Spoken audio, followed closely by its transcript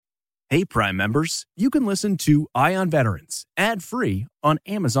Hey, Prime members, you can listen to Eye on Veterans ad-free on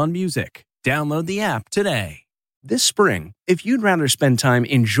Amazon Music. Download the app today. This spring, if you'd rather spend time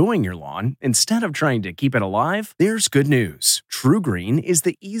enjoying your lawn instead of trying to keep it alive, there's good news. TruGreen is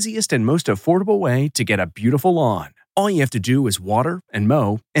the easiest and most affordable way to get a beautiful lawn. All you have to do is water and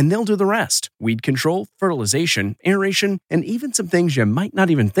mow, and they'll do the rest. Weed control, fertilization, aeration, and even some things you might not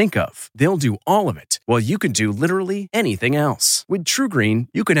even think of. They'll do all of it, while you can do literally anything else. With TruGreen,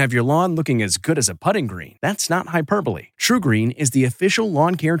 you can have your lawn looking as good as a putting green. That's not hyperbole. TruGreen is the official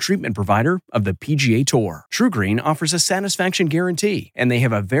lawn care treatment provider of the PGA Tour. TruGreen offers a satisfaction guarantee, and they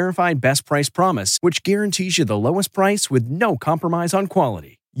have a verified best price promise, which guarantees you the lowest price with no compromise on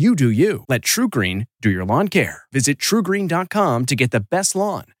quality. You do you. Let TruGreen do your lawn care. Visit TruGreen.com to get the best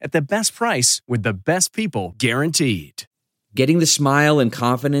lawn at the best price with the best people guaranteed. Getting the smile and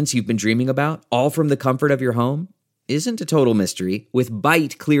confidence you've been dreaming about, all from the comfort of your home, isn't a total mystery with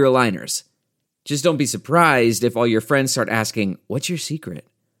Byte clear aligners. Just don't be surprised if all your friends start asking, "What's your secret?"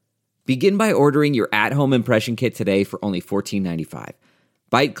 Begin by ordering your at-home impression kit today for only $14.95.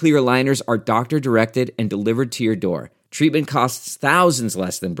 Byte clear aligners are doctor-directed and delivered to your door. Treatment costs thousands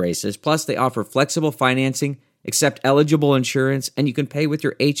less than braces, plus they offer flexible financing, accept eligible insurance, and you can pay with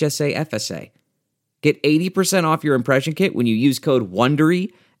your HSA FSA. Get 80% off your impression kit when you use code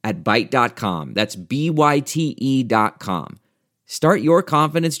WONDERY at Byte.com. That's BYTE.com. Start your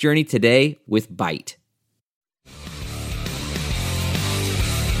confidence journey today with Byte.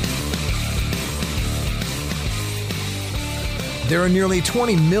 There are nearly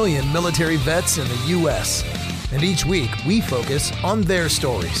 20 million military vets in the U.S., and each week we focus on their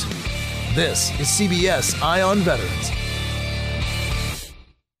stories. This is CBS Eye on Veterans.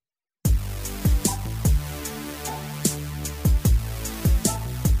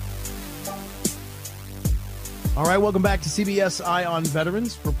 All right, welcome back to CBS Eye on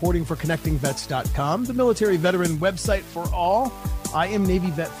Veterans, reporting for ConnectingVets.com, the military veteran website for all. I am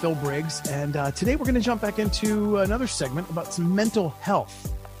Navy vet Phil Briggs, and today we're going to jump back into another segment about some mental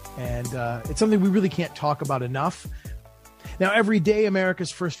health. And it's something we really can't talk about enough. Now, every day, America's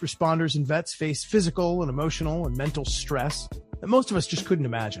first responders and vets face physical and emotional and mental stress that most of us just couldn't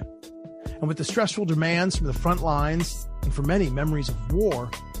imagine. And with the stressful demands from the front lines, and for many, memories of war,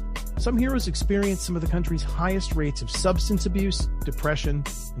 some heroes experience some of the country's highest rates of substance abuse, depression,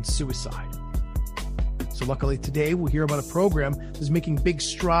 and suicide. So luckily today, we'll hear about a program that's making big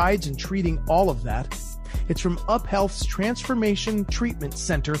strides in treating all of that. It's from UpHealth's Transformation Treatment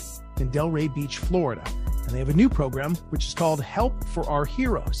Center in Delray Beach, Florida. And they have a new program, which is called Help for Our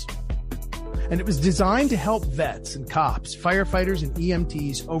Heroes. And it was designed to help vets and cops, firefighters, and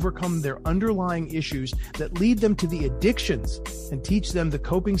EMTs overcome their underlying issues that lead them to the addictions and teach them the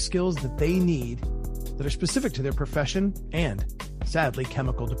coping skills that they need that are specific to their profession and, sadly,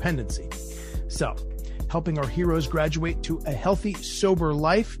 chemical dependency. So, helping our heroes graduate to a healthy, sober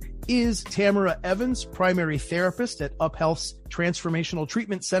life is Tamara Evans, primary therapist at UpHealth's Transformational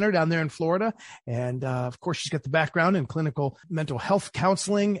Treatment Center down there in Florida. And of course, she's got the background in clinical mental health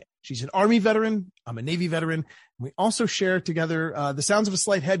counseling. She's an Army veteran. I'm a Navy veteran. We also share together the sounds of a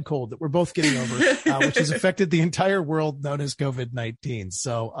slight head cold that we're both getting over, which has affected the entire world known as COVID-19.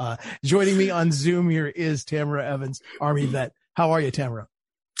 So joining me on Zoom here is Tamara Evans, Army vet. How are you, Tamara?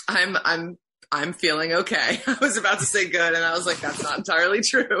 I'm feeling okay. I was about to say good, and I was like, that's not entirely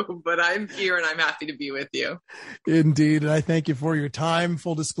true, but I'm here and I'm happy to be with you. Indeed. And I thank you for your time.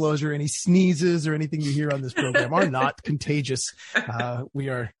 Full disclosure, any sneezes or anything you hear on this program are not contagious. We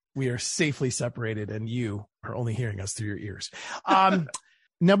are safely separated, and you are only hearing us through your ears.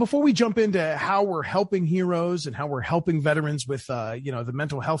 Now, before we jump into how we're helping heroes and how we're helping veterans with, the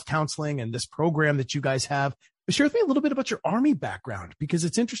mental health counseling and this program that you guys have, share with me a little bit about your Army background, because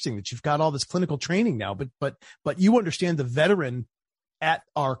it's interesting that you've got all this clinical training now, but you understand the veteran at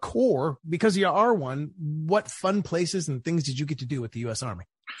our core because you are one. What fun places and things did you get to do with the U.S. Army?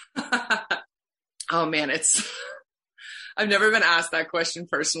 Oh man, I've never been asked that question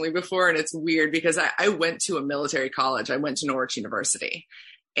personally before. And it's weird because I went to a military college. I went to Norwich University,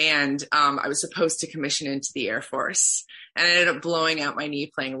 and I was supposed to commission into the Air Force, and I ended up blowing out my knee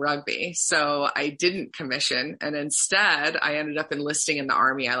playing rugby. So I didn't commission. And instead I ended up enlisting in the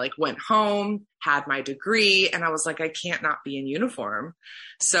Army. I went home, had my degree, and I was like, I can't not be in uniform.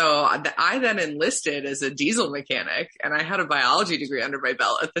 So I then enlisted as a diesel mechanic, and I had a biology degree under my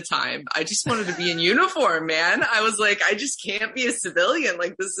belt at the time. I just wanted to be in uniform, man. I was like, I just can't be a civilian.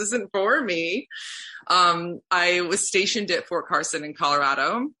 This isn't for me. I was stationed at Fort Carson in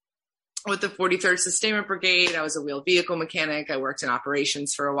Colorado. with the 43rd Sustainment Brigade. I was a wheeled vehicle mechanic. I worked in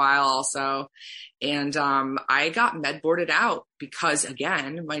operations for a while also. And I got med boarded out because,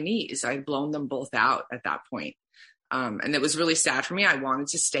 again, my knees, I'd blown them both out at that point. And it was really sad for me. I wanted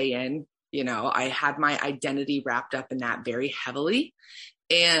to stay in. You know, I had my identity wrapped up in that very heavily.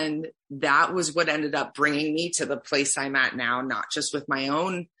 And that was what ended up bringing me to the place I'm at now, not just with my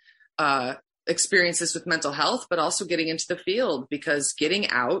own experiences with mental health, but also getting into the field, because getting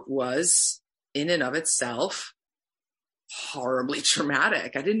out was in and of itself horribly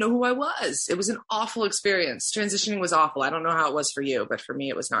traumatic. I didn't know who I was. It was an awful experience. Transitioning was awful. I don't know how it was for you, but for me,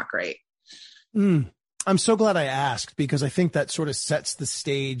 it was not great. I'm so glad I asked, because I think that sort of sets the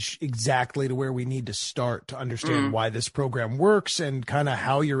stage exactly to where we need to start to understand why this program works and kind of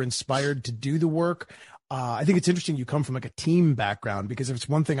how you're inspired to do the work. I think it's interesting you come from like a team background, because if it's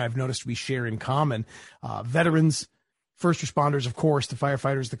one thing I've noticed we share in common, veterans, first responders, of course, the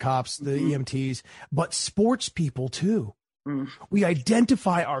firefighters, the cops, the EMTs, but sports people too. We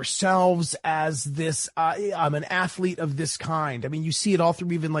identify ourselves as this, I'm an athlete of this kind. I mean, you see it all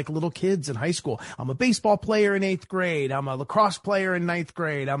through even like little kids in high school. I'm a baseball player in 8th grade. I'm a lacrosse player in 9th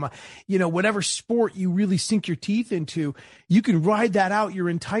grade. I'm a, you know, whatever sport you really sink your teeth into, you can ride that out your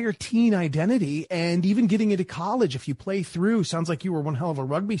entire teen identity. And even getting into college, if you play through, sounds like you were one hell of a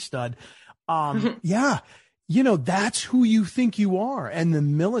rugby stud. Yeah. You know, that's who you think you are. And the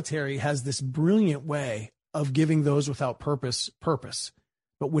military has this brilliant way of giving those without purpose.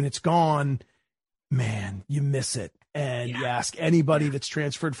 But when it's gone, man, you miss it. And you ask anybody that's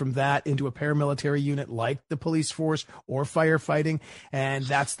transferred from that into a paramilitary unit like the police force or firefighting, and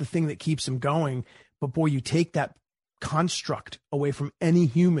that's the thing that keeps them going. But boy, you take that construct away from any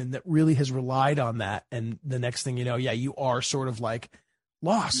human that really has relied on that, and the next thing you know, you are sort of like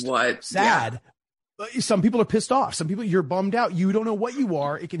lost, sad. Some people are pissed off. Some people, you're bummed out. You don't know what you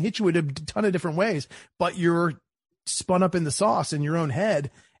are. It can hit you in a ton of different ways, but you're spun up in the sauce in your own head.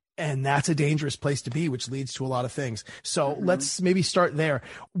 And that's a dangerous place to be, which leads to a lot of things. So let's maybe start there.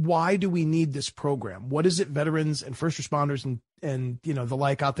 Why do we need this program? What is it veterans and first responders and you know, the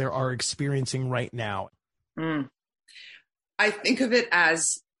like out there are experiencing right now? I think of it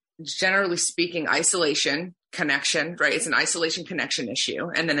as, generally speaking, isolation, connection, right? It's an isolation connection issue.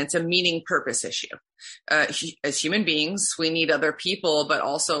 And then it's a meaning purpose issue. As human beings, we need other people, but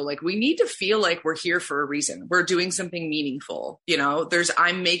also like we need to feel like we're here for a reason. We're doing something meaningful. You know,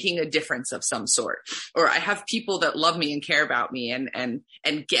 I'm making a difference of some sort, or I have people that love me and care about me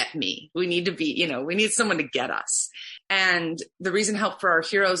and get me. We need to be, you know, we need someone to get us. And the reason Help for Our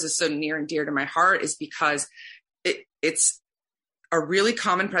Heroes is so near and dear to my heart is because it's a really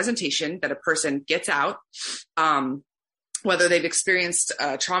common presentation that a person gets out, whether they've experienced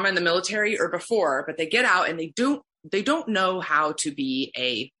trauma in the military or before, but they get out and they don't know how to be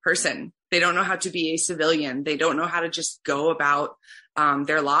a person. They don't know how to be a civilian. They don't know how to just go about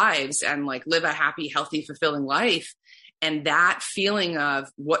their lives and like live a happy, healthy, fulfilling life. And that feeling of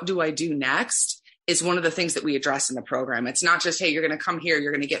what do I do next is one of the things that we address in the program. It's not just, hey, you're going to come here,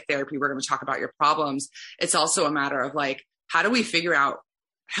 you're going to get therapy, we're going to talk about your problems. It's also a matter of like, how do we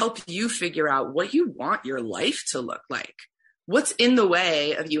help you figure out what you want your life to look like? What's in the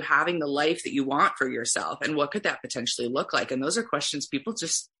way of you having the life that you want for yourself? And what could that potentially look like? And those are questions people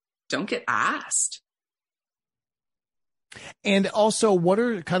just don't get asked. And also, what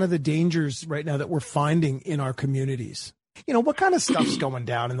are kind of the dangers right now that we're finding in our communities? You know, what kind of stuff's going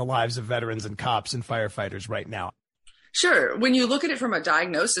down in the lives of veterans and cops and firefighters right now? Sure. When you look at it from a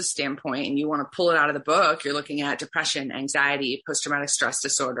diagnosis standpoint and you want to pull it out of the book, you're looking at depression, anxiety, post-traumatic stress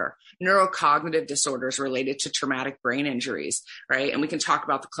disorder, neurocognitive disorders related to traumatic brain injuries, right? And we can talk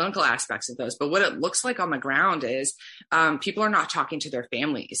about the clinical aspects of those. But what it looks like on the ground is people are not talking to their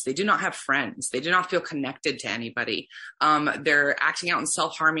families. They do not have friends. They do not feel connected to anybody. They're acting out in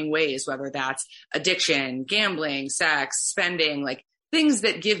self-harming ways, whether that's addiction, gambling, sex, spending, like things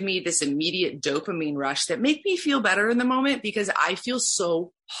that give me this immediate dopamine rush that make me feel better in the moment because I feel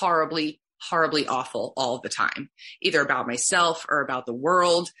so horribly, horribly awful all the time, either about myself or about the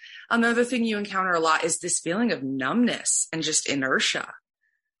world. Another thing you encounter a lot is this feeling of numbness and just inertia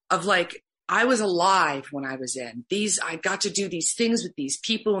of like, I was alive when I was in these, I got to do these things with these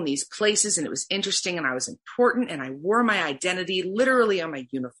people and these places, and it was interesting and I was important and I wore my identity literally on my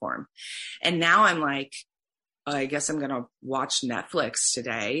uniform. And now I'm like, I guess I'm going to watch Netflix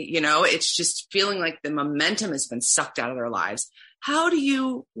today. You know, it's just feeling like the momentum has been sucked out of their lives. How do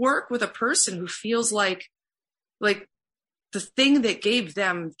you work with a person who feels like the thing that gave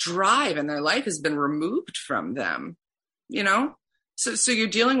them drive in their life has been removed from them, you know? So you're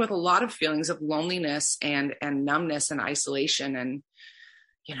dealing with a lot of feelings of loneliness and numbness and isolation. And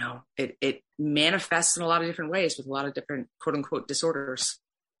it manifests in a lot of different ways with a lot of different quote unquote disorders.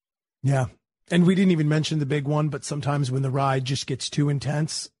 Yeah. And we didn't even mention the big one, but sometimes when the ride just gets too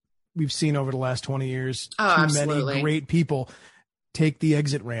intense, we've seen over the last 20 years, many great people take the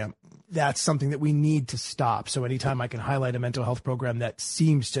exit ramp. That's something that we need to stop. So anytime I can highlight a mental health program that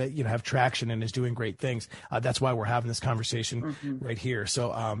seems to, have traction and is doing great things, that's why we're having this conversation right here.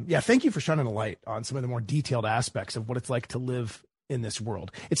 So, thank you for shining a light on some of the more detailed aspects of what it's like to live in this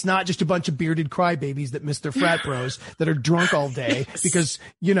world. It's not just a bunch of bearded crybabies that miss their frat bros that are drunk all day because,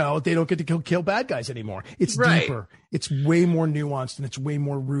 they don't get to kill bad guys anymore. It's deeper. It's way more nuanced and it's way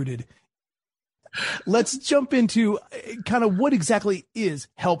more rooted. Let's jump into kind of what exactly is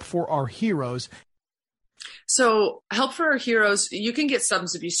Help for Our Heroes. So Help for Our Heroes, you can get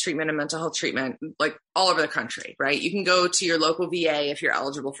substance abuse treatment and mental health treatment like all over the country, right? You can go to your local VA if you're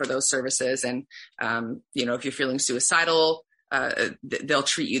eligible for those services. And, if you're feeling suicidal, they'll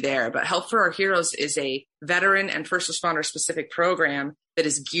treat you there. But Help for Our Heroes is a veteran and first responder specific program that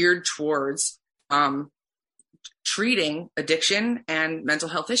is geared towards treating addiction and mental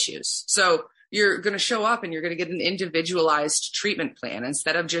health issues. So you're going to show up and you're going to get an individualized treatment plan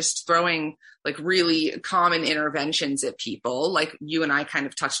instead of just throwing like really common interventions at people. Like you and I kind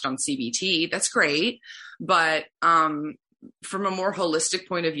of touched on CBT. That's great. But from a more holistic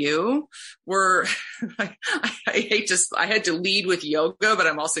point of view, I had to lead with yoga, but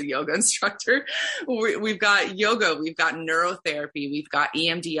I'm also a yoga instructor. We've got yoga, we've got neurotherapy, we've got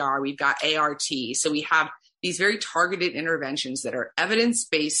EMDR, we've got ART. So we have these very targeted interventions that are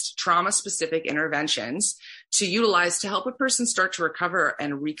evidence-based, trauma-specific interventions to utilize to help a person start to recover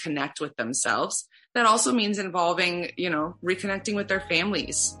and reconnect with themselves. That also means involving, reconnecting with their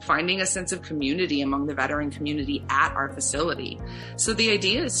families, finding a sense of community among the veteran community at our facility. So the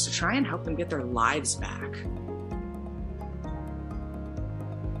idea is to try and help them get their lives back.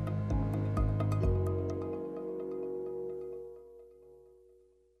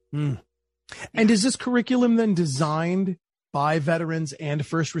 And is this curriculum then designed by veterans and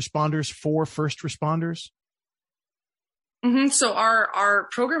first responders for first responders? So our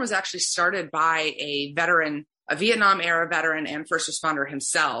program was actually started by a veteran, a Vietnam era veteran and first responder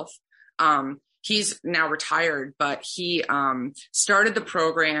himself. He's now retired, but he started the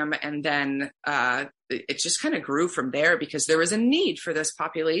program and then it just kind of grew from there because there was a need for this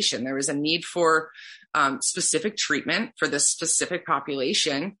population. There was a need for specific treatment for this specific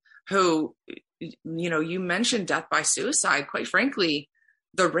population who, you mentioned death by suicide. Quite frankly,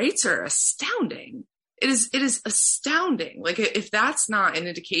 the rates are astounding. It is astounding. Like if that's not an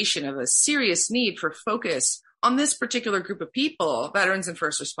indication of a serious need for focus on this particular group of people, veterans and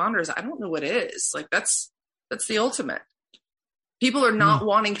first responders, I don't know what is. Like that's the ultimate. People are not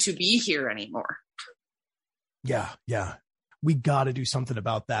wanting to be here anymore. Yeah. We got to do something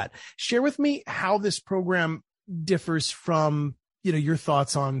about that. Share with me how this program differs from your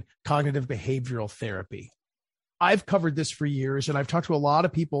thoughts on cognitive behavioral therapy. I've covered this for years and I've talked to a lot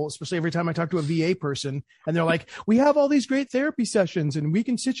of people, especially every time I talk to a VA person and they're like, we have all these great therapy sessions and we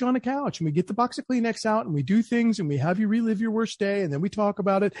can sit you on a couch and we get the box of Kleenex out and we do things and we have you relive your worst day and then we talk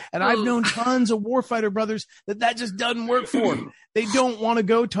about it. And I've known tons of warfighter brothers that just doesn't work for them. They don't want to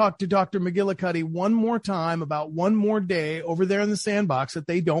go talk to Dr. McGillicuddy one more time about one more day over there in the sandbox that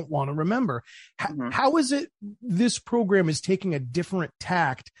they don't want to remember. How is it this program is taking a different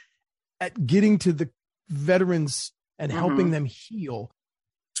tact at getting to the veterans and helping them heal?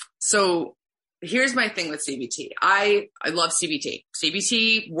 So here's my thing with CBT. I love CBT.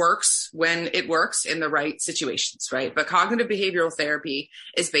 CBT works when it works in the right situations, right? But cognitive behavioral therapy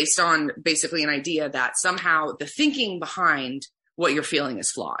is based on basically an idea that somehow the thinking behind what you're feeling is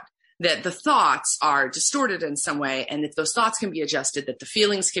flawed, that the thoughts are distorted in some way. And if those thoughts can be adjusted, that the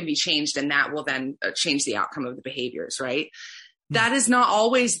feelings can be changed and that will then change the outcome of the behaviors, right? That is not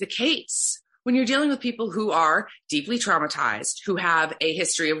always the case. When you're dealing with people who are deeply traumatized, who have a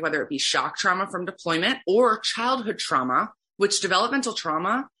history of whether it be shock trauma from deployment or childhood trauma, which developmental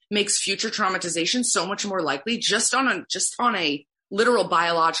trauma makes future traumatization so much more likely just on a literal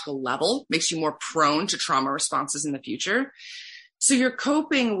biological level, makes you more prone to trauma responses in the future. So you're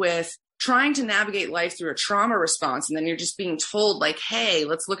coping with trying to navigate life through a trauma response, and then you're just being told like, hey,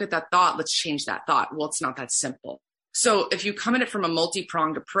 let's look at that thought. Let's change that thought. Well, it's not that simple. So if you come at it from a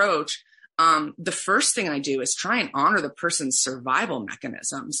multi-pronged approach, the first thing I do is try and honor the person's survival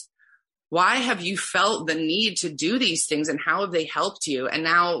mechanisms. Why have you felt the need to do these things and how have they helped you? And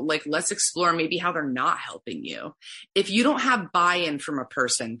now let's explore maybe how they're not helping you. If you don't have buy-in from a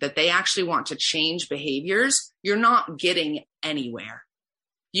person that they actually want to change behaviors, you're not getting anywhere.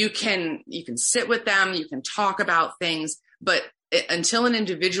 You can sit with them, you can talk about things, but until an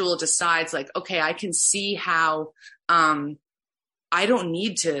individual decides like, okay, I can see how I don't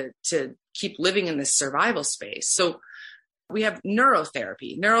need to keep living in this survival space. So we have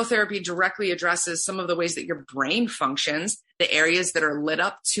neurotherapy. Neurotherapy directly addresses some of the ways that your brain functions, the areas that are lit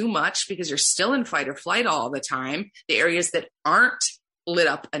up too much because you're still in fight or flight all the time, the areas that aren't lit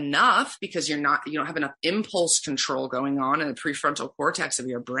up enough because you don't have enough impulse control going on in the prefrontal cortex of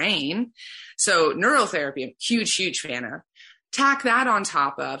your brain. So neurotherapy, I'm huge fan of. Tack that on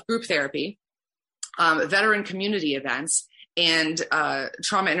top of group therapy, veteran community events, and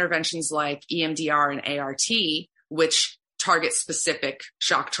trauma interventions like EMDR and ART, which target specific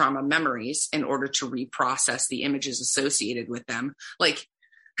shock trauma memories in order to reprocess the images associated with them. Like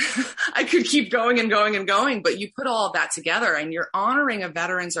I could keep going and going and going, but you put all of that together and you're honoring a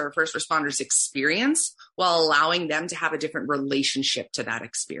veteran's or a first responder's experience while allowing them to have a different relationship to that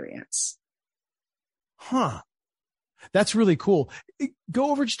experience. Huh. That's really cool. Go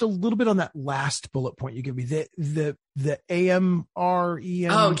over just a little bit on that last bullet point you give me, the AMREM.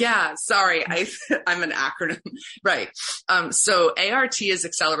 Oh yeah. Sorry. I'm an acronym. Right. So ART is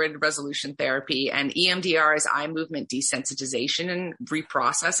accelerated resolution therapy and EMDR is eye movement desensitization and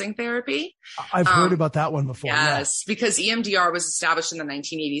reprocessing therapy. I've heard about that one before. Yes, yeah. Because EMDR was established in the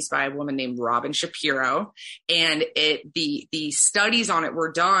 1980s by a woman named Robin Shapiro. And the studies on it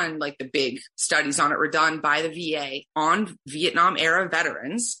were done, like the big studies on it were done by the VA on Vietnam era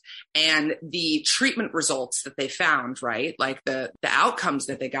veterans, and the treatment results that they found, right? Like the outcomes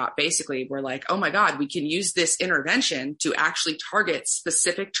that they got basically were like, oh my God, we can use this intervention to actually target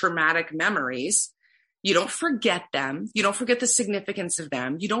specific traumatic memories. You don't forget them. You don't forget the significance of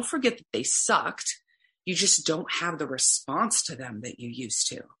them. You don't forget that they sucked. You just don't have the response to them that you used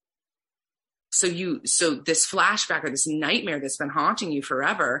to. So this flashback or this nightmare that's been haunting you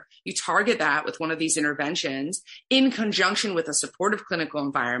forever, you target that with one of these interventions in conjunction with a supportive clinical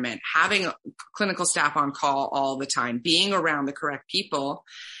environment, having clinical staff on call all the time, being around the correct people.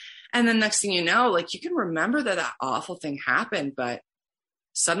 And then next thing you know, like you can remember that awful thing happened, but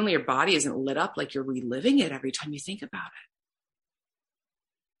suddenly your body isn't lit up like you're reliving it every time you think about it.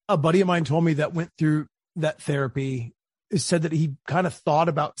 A buddy of mine told me that went through that therapy said that he kind of thought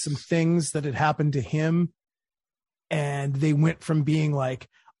about some things that had happened to him, and they went from being like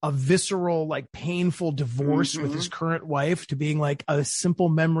a visceral, like painful divorce with his current wife to being like a simple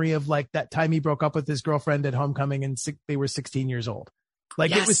memory of like that time he broke up with his girlfriend at homecoming and they were 16 years old.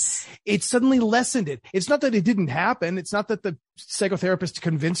 Like it suddenly lessened it. It's not that it didn't happen. It's not that the psychotherapist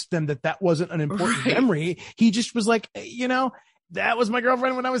convinced them that wasn't an important memory. He just was like, that was my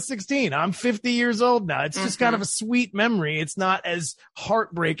girlfriend when I was 16. I'm 50 years old now. It's just kind of a sweet memory. It's not as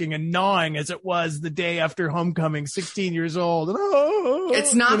heartbreaking and gnawing as it was the day after homecoming, 16 years old.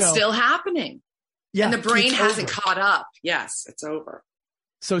 It's not still happening. Yeah. And the brain hasn't caught up. Yes, it's over.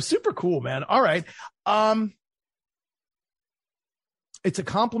 So super cool, man. All right. It's a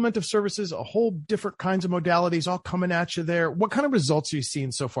complement of services, a whole different kinds of modalities all coming at you there. What kind of results are you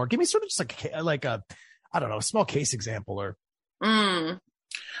seeing so far? Give me sort of just like a small case example or.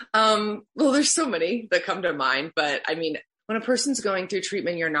 Well, there's so many that come to mind, but I mean, when a person's going through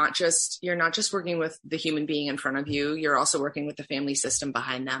treatment, you're not just working with the human being in front of you. You're also working with the family system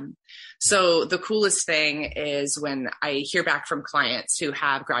behind them. So the coolest thing is when I hear back from clients who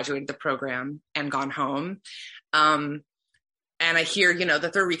have graduated the program and gone home. And I hear,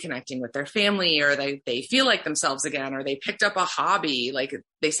 that they're reconnecting with their family, or they feel like themselves again, or they picked up a hobby, like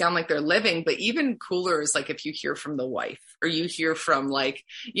they sound like they're living. But even cooler is like if you hear from the wife, or you hear from like,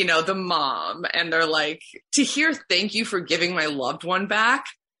 the mom, and they're like, to hear thank you for giving my loved one back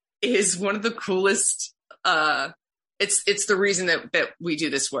is one of the coolest. It's the reason that we do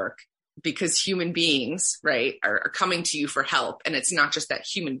this work. Because human beings, right, are coming to you for help. And it's not just that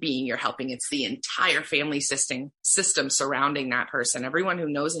human being you're helping. It's the entire family system surrounding that person, everyone who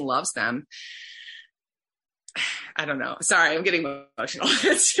knows and loves them. I don't know. Sorry, I'm getting emotional.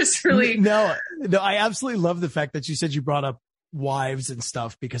 It's just really. No, I absolutely love the fact that you said you brought up wives and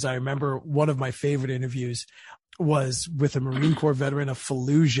stuff, because I remember one of my favorite interviews was with a Marine Corps veteran of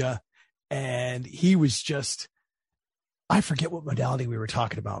Fallujah. And he was just, I forget what modality we were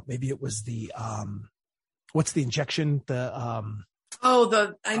talking about. Maybe it was the, what's the injection? I know what you're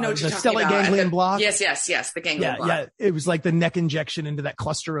talking about. The stellate ganglion block. Yes. The ganglion block. Yeah. It was like the neck injection into that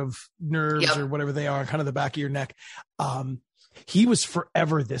cluster of nerves or whatever they are, kind of the back of your neck. He was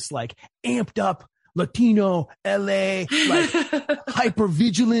forever this like amped up Latino LA, like hyper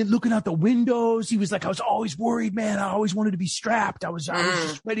vigilant, looking out the windows. He was like, I was always worried, man. I always wanted to be strapped. I was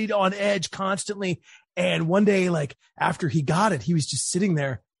just ready to on edge constantly. And one day, like after he got it, he was just sitting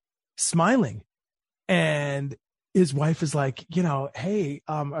there smiling. And his wife is like, hey,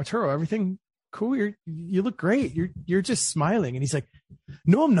 Arturo, everything cool? You look great. You're just smiling. And he's like,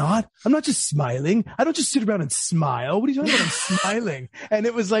 no, I'm not. I'm not just smiling. I don't just sit around and smile. What are you talking about? I'm smiling. And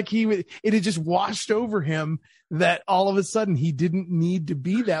it was like it had just washed over him that all of a sudden he didn't need to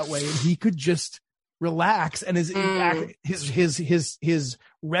be that way, and he could just relax. And his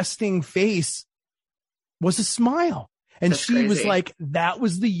resting face was a smile. And That's she crazy. was like, that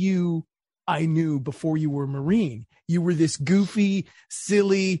was the you I knew before you were a Marine. You were this goofy,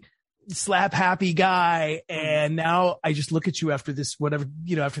 silly, slap happy guy. And now I just look at you after this,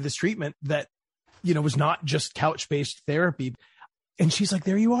 after this treatment that, was not just couch-based therapy. And she's like,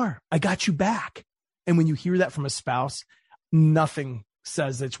 there you are. I got you back. And when you hear that from a spouse, nothing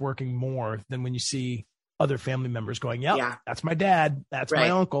says it's working more than when you see other family members going, yep, that's my dad. That's my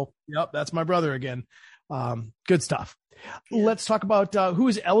uncle. Yep, that's my brother again. Good stuff. Yeah. Let's talk about who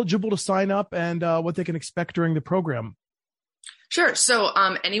is eligible to sign up and what they can expect during the program. Sure. So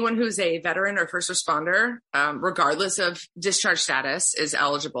anyone who's a veteran or first responder, regardless of discharge status, is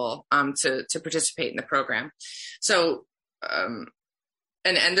eligible to participate in the program. So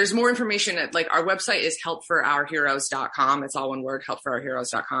and there's more information at our website is helpforourheroes.com. It's all one word,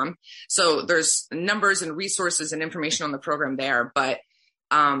 helpforourheroes.com. So there's numbers and resources and information on the program there. But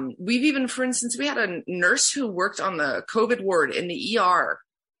we've even, for instance, we had a nurse who worked on the COVID ward in the ER.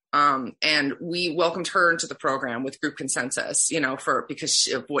 And we welcomed her into the program with group consensus, because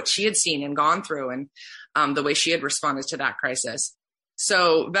of what she had seen and gone through and the way she had responded to that crisis.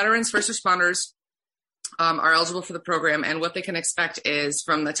 So veterans, first responders are eligible for the program. And what they can expect is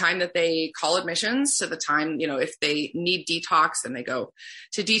from the time that they call admissions to the time, if they need detox, then they go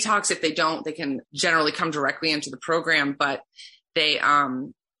to detox. If they don't, they can generally come directly into the program, but they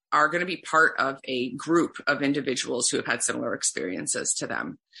are going to be part of a group of individuals who have had similar experiences to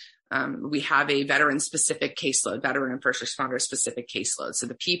them. We have a veteran-specific caseload, veteran and first responder-specific caseload. So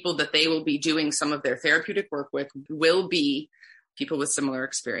the people that they will be doing some of their therapeutic work with will be people with similar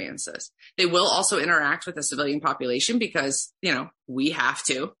experiences. They will also interact with the civilian population because, we have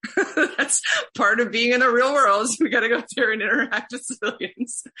to. That's part of being in the real world. We got to go there and interact with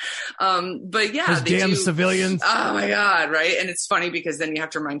civilians. But yeah, those damn civilians. Oh my God. Right. And it's funny because then you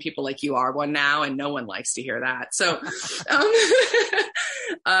have to remind people you are one now, and no one likes to hear that. So,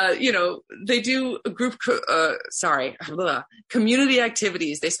 they do community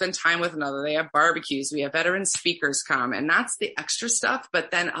activities. They spend time with another. They have barbecues. We have veteran speakers come, and that's the extra stuff.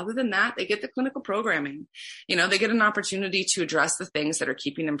 But then other than that, they get the clinical programming. They get an opportunity to address the things that are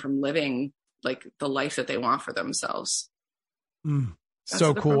keeping them from living the life that they want for themselves.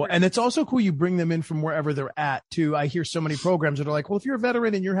 So cool. Program. And it's also cool you bring them in from wherever they're at too. I hear so many programs that are like, well, if you're a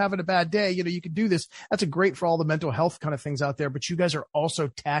veteran and you're having a bad day, you can do this. That's a great for all the mental health kind of things out there. But you guys are also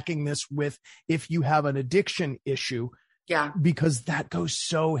tacking this with if you have an addiction issue. Yeah. Because that goes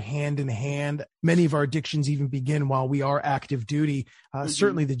so hand in hand. Many of our addictions even begin while we are active duty.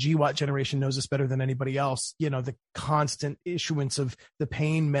 Certainly the GWAT generation knows this better than anybody else. The constant issuance of the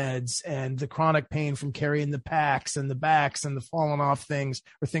pain meds and the chronic pain from carrying the packs and the backs and the falling off things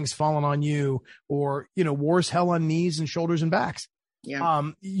or things falling on you or, war's hell on knees and shoulders and backs.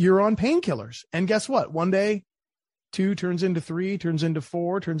 Yeah. You're on painkillers. And guess what? One day, 2 turns into 3, turns into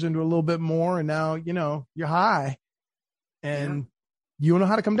 4, turns into a little bit more. And now, you're high. And you don't know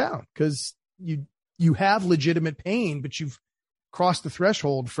how to come down because you have legitimate pain, but you've crossed the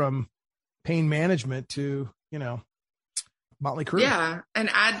threshold from pain management to, Motley Crue. Yeah. And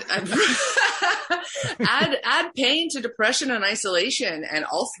add pain to depression and isolation, and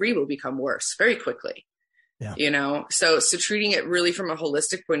all three will become worse very quickly. Yeah. So treating it really from a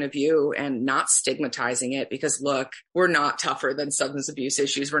holistic point of view and not stigmatizing it, because look, we're not tougher than substance abuse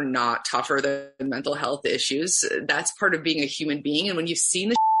issues. We're not tougher than mental health issues. That's part of being a human being. And when you've seen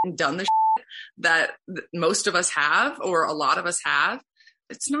the and done the that most of us have, or a lot of us have,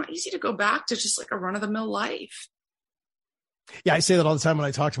 it's not easy to go back to just a run of the mill life. Yeah. I say that all the time when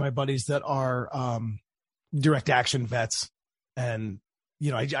I talk to my buddies that are direct action vets, and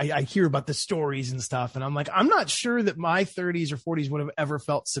I hear about the stories and stuff, and I'm like, I'm not sure that my 30s or 40s would have ever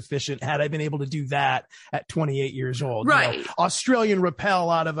felt sufficient had I been able to do that at 28 years old. Right. Australian rappel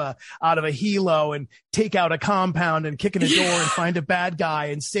out of a helo and take out a compound and kick in a door and find a bad guy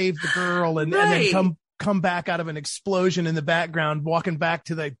and save the girl and then come back out of an explosion in the background, walking back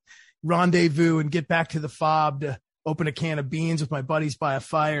to the rendezvous and get back to the fob to open a can of beans with my buddies by a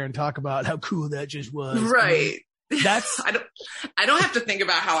fire and talk about how cool that just was. Right. That's I don't have to think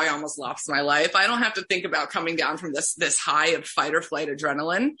about how I almost lost my life. I don't have to think about coming down from this high of fight or flight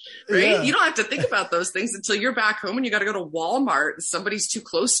adrenaline, right? Yeah. You don't have to think about those things until you're back home and you got to go to Walmart and somebody's too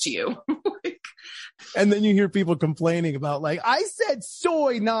close to you. And then you hear people complaining about like, I said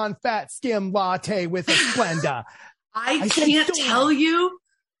soy non-fat skim latte with a Splenda. I can't tell you,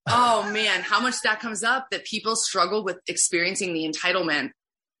 oh man, how much that comes up, that people struggle with experiencing the entitlement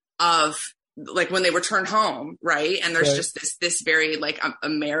of like when they return home, right? And there's just this very like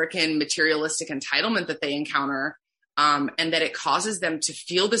American materialistic entitlement that they encounter, and that it causes them to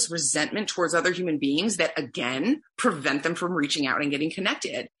feel this resentment towards other human beings that again prevent them from reaching out and getting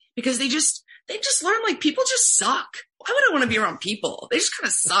connected, because they just learn like people just suck. Why would I want to be around people? They just kind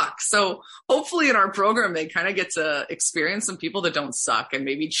of suck. So hopefully in our program, they kind of get to experience some people that don't suck and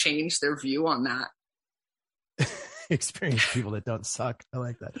maybe change their view on that. Experience people that don't suck. I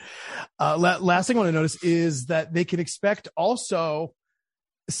like that. Last thing I want to notice is that they can expect also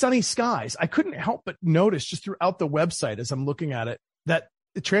sunny skies. I couldn't help but notice just throughout the website as I'm looking at it that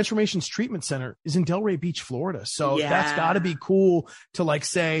the Transformations Treatment Center is in Delray Beach, Florida. So that's got to be cool to like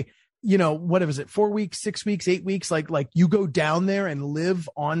say, you know, what was it? 4 weeks, 6 weeks, 8 weeks? Like you go down there and live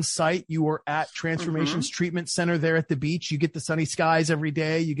on site. You are at Transformations Treatment Center there at the beach. You get the sunny skies every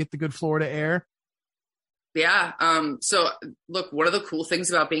day. You get the good Florida air. Yeah. So look, one of the cool things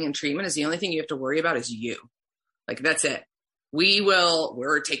about being in treatment is the only thing you have to worry about is you. Like, that's it.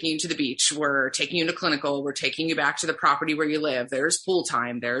 We're taking you to the beach. We're taking you to clinical. We're taking you back to the property where you live. There's pool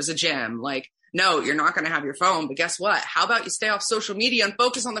time. There's a gym. Like, no, you're not going to have your phone, but guess what? How about you stay off social media and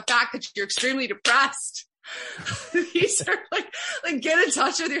focus on the fact that you're extremely depressed? These are like get in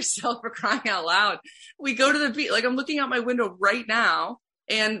touch with yourself, for crying out loud. We go to the beach. Like, I'm looking out my window right now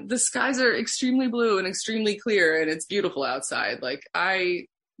and the skies are extremely blue and extremely clear and it's beautiful outside. Like,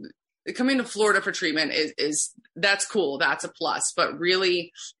 coming to Florida for treatment is that's cool. That's a plus, but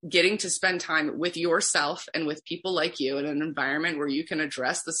really getting to spend time with yourself and with people like you in an environment where you can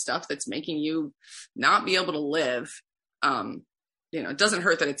address the stuff that's making you not be able to live. It doesn't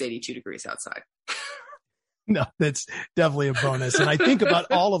hurt that it's 82 degrees outside. No, that's definitely a bonus. And I think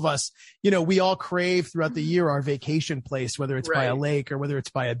about all of us, we all crave throughout the year our vacation place, whether it's by a lake or whether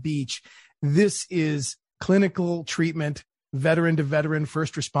it's by a beach. This is clinical treatment, veteran to veteran,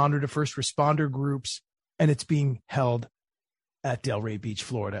 first responder to first responder groups. And it's being held at Delray Beach,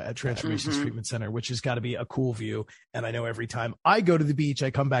 Florida at Transformations Treatment Center, which has got to be a cool view. And I know every time I go to the beach, I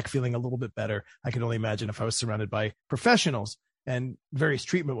come back feeling a little bit better. I can only imagine if I was surrounded by professionals and various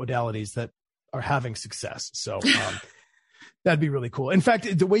treatment modalities that are having success. So that'd be really cool. In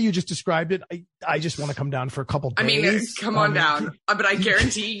fact, the way you just described it, I just want to come down for a couple days. I mean, come on down. But I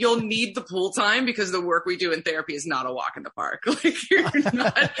guarantee you'll need the pool time because the work we do in therapy is not a walk in the park. Like,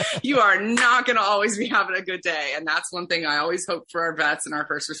 you are not going to always be having a good day. And that's one thing I always hope for our vets and our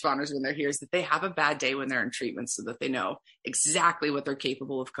first responders when they're here is that they have a bad day when they're in treatment so that they know exactly what they're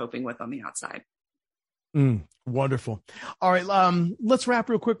capable of coping with on the outside. Wonderful. All right. Let's wrap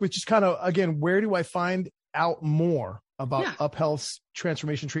real quick with just kind of, again, where do I find out more about UpHealth's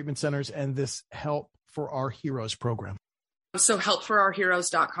Transformation Treatment Centers and this Help for Our Heroes program? So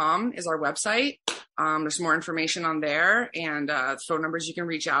helpforourheroes.com is our website. There's more information on there and phone numbers you can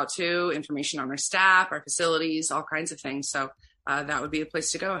reach out to, information on our staff, our facilities, all kinds of things. So that would be a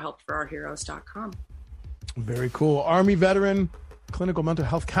place to go, helpforourheroes.com. Very cool. Army veteran, clinical mental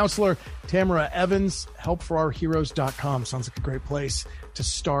health counselor, Tamara Evans, helpforourheroes.com. Sounds like a great place to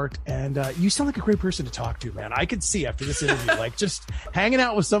start. And you sound like a great person to talk to, man. I could see after this interview, like just hanging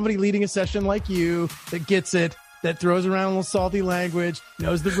out with somebody leading a session like you that gets it, that throws around a little salty language,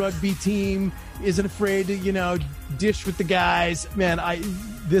 knows the rugby team, isn't afraid to, dish with the guys. Man,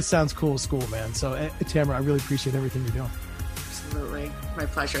 this sounds cool as school, man. So Tamara, I really appreciate everything you're doing. Absolutely. My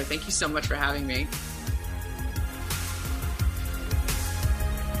pleasure. Thank you so much for having me.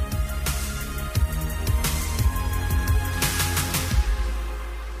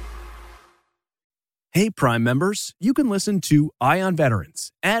 Hey, Prime members, you can listen to Eye on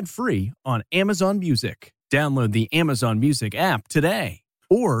Veterans ad-free on Amazon Music. Download the Amazon Music app today.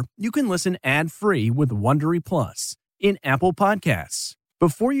 Or you can listen ad-free with Wondery Plus in Apple Podcasts.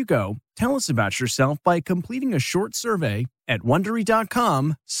 Before you go, tell us about yourself by completing a short survey at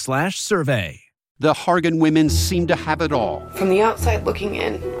Wondery.com/survey. The Hargan women seem to have it all. From the outside looking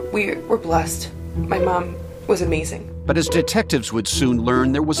in, we were blessed. My mom was amazing. But as detectives would soon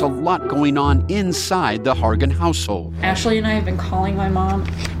learn, there was a lot going on inside the Hargan household. Ashley and I have been calling my mom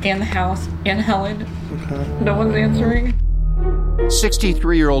and the house and Helen. No one's answering.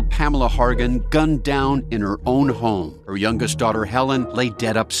 63-year-old Pamela Hargan gunned down in her own home. Her youngest daughter, Helen, lay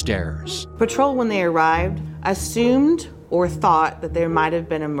dead upstairs. Patrol, when they arrived, assumed or thought that there might have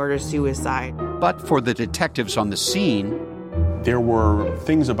been a murder-suicide. But for the detectives on the scene, there were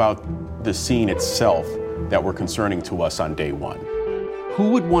things about the scene itself that were concerning to us on day one.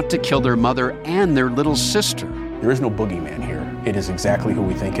 Who would want to kill their mother and their little sister? There is no boogeyman here. It is exactly who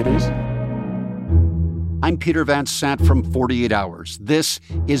we think it is. I'm Peter Van Sant from 48 Hours. This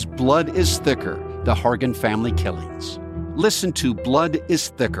is Blood is Thicker, the Hargan Family Killings. Listen to Blood is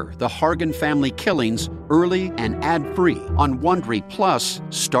Thicker, the Hargan Family Killings early and ad-free on Wondery Plus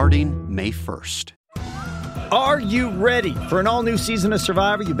starting May 1st. Are you ready for an all-new season of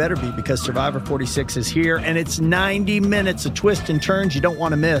Survivor? You better be, because Survivor 46 is here, and it's 90 minutes of twists and turns you don't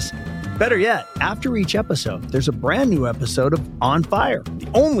want to miss. Better yet, after each episode, there's a brand new episode of On Fire, the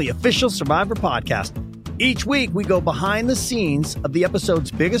only official Survivor podcast. Each week, we go behind the scenes of the episode's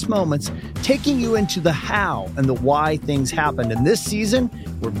biggest moments, taking you into the how and the why things happened. And this season,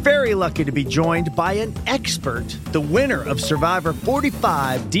 we're very lucky to be joined by an expert, the winner of Survivor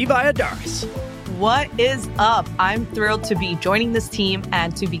 45, Dee Valladares. What is up? I'm thrilled to be joining this team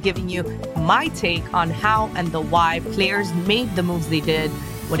and to be giving you my take on how and the why players made the moves they did,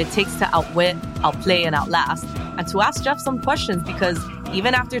 what it takes to outwit, outplay, and outlast, and to ask Jeff some questions, because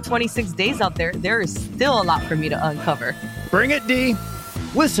even after 26 days out there, there is still a lot for me to uncover. Bring it, Dee.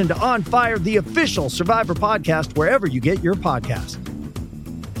 Listen to On Fire, the official Survivor podcast, wherever you get your podcast.